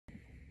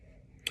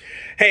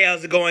Hey,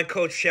 how's it going?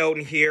 Coach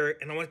Sheldon here,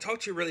 and I want to talk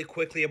to you really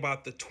quickly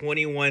about the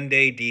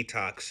 21-day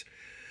detox.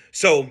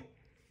 So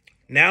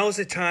now is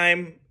the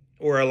time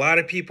where a lot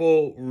of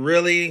people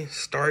really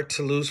start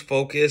to lose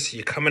focus.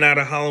 You're coming out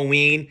of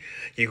Halloween,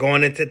 you're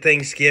going into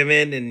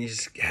Thanksgiving, and you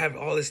just have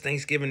all this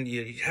Thanksgiving.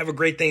 You have a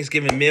great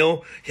Thanksgiving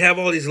meal. You have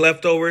all these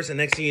leftovers, and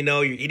next thing you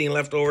know, you're eating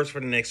leftovers for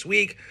the next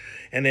week.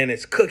 And then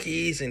it's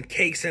cookies and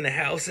cakes in the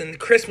house, and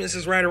Christmas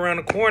is right around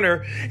the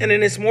corner, and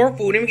then it's more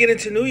food, and we get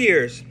into New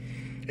Year's.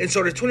 And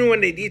so the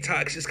 21-day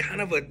detox is kind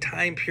of a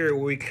time period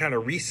where we kind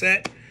of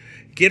reset,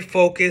 get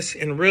focused,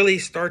 and really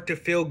start to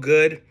feel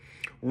good,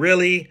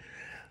 really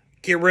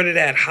get rid of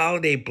that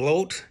holiday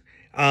bloat.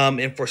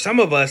 And for some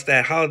of us,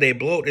 that holiday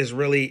bloat is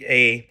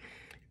really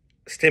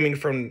stemming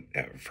from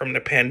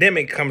the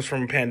pandemic, comes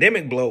from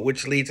pandemic bloat,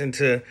 which leads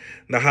into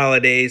the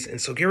holidays. And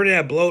so get rid of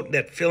that bloat,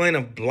 that feeling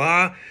of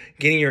blah,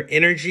 getting your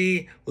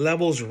energy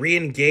levels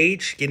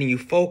re-engaged, getting you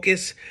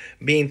focused,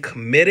 being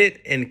committed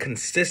and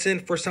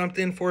consistent for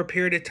something for a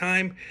period of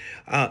time,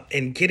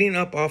 and getting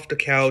up off the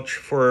couch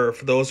for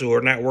those who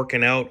are not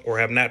working out or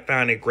have not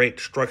found a great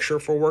structure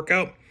for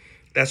workout.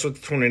 That's what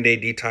the 20-day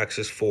detox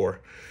is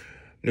for.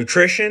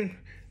 Nutrition,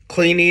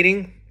 clean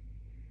eating,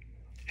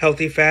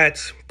 healthy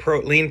fats,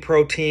 lean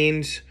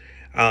proteins,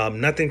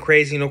 nothing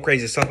crazy, no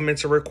crazy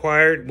supplements are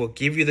required. We'll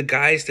give you the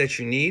guides that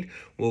you need.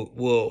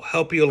 We'll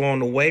help you along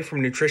the way from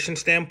a nutrition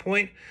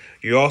standpoint.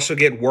 You also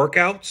get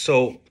workouts,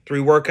 so 3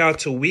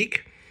 workouts a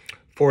week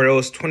for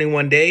those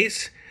 21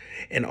 days.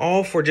 And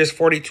all for just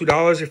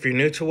 $42 if you're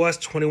new to us,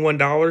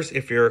 $21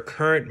 if you're a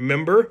current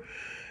member.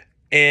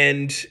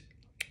 And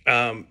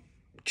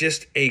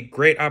just a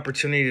great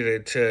opportunity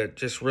to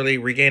just really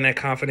regain that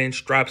confidence,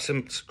 drop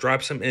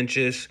some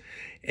inches,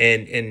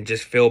 and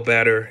just feel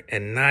better,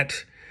 and not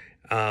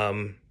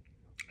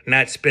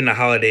spend the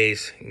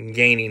holidays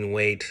gaining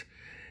weight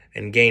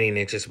and gaining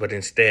inches, but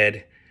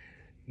instead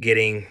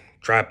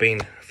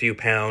dropping a few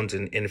pounds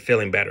and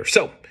feeling better.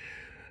 So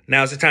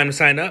now's the time to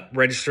sign up.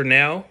 Register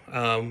now.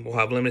 We'll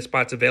have limited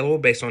spots available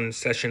based on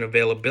session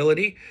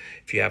availability.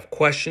 If you have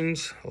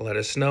questions, let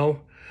us know.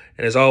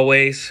 And as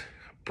always,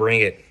 bring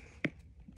it.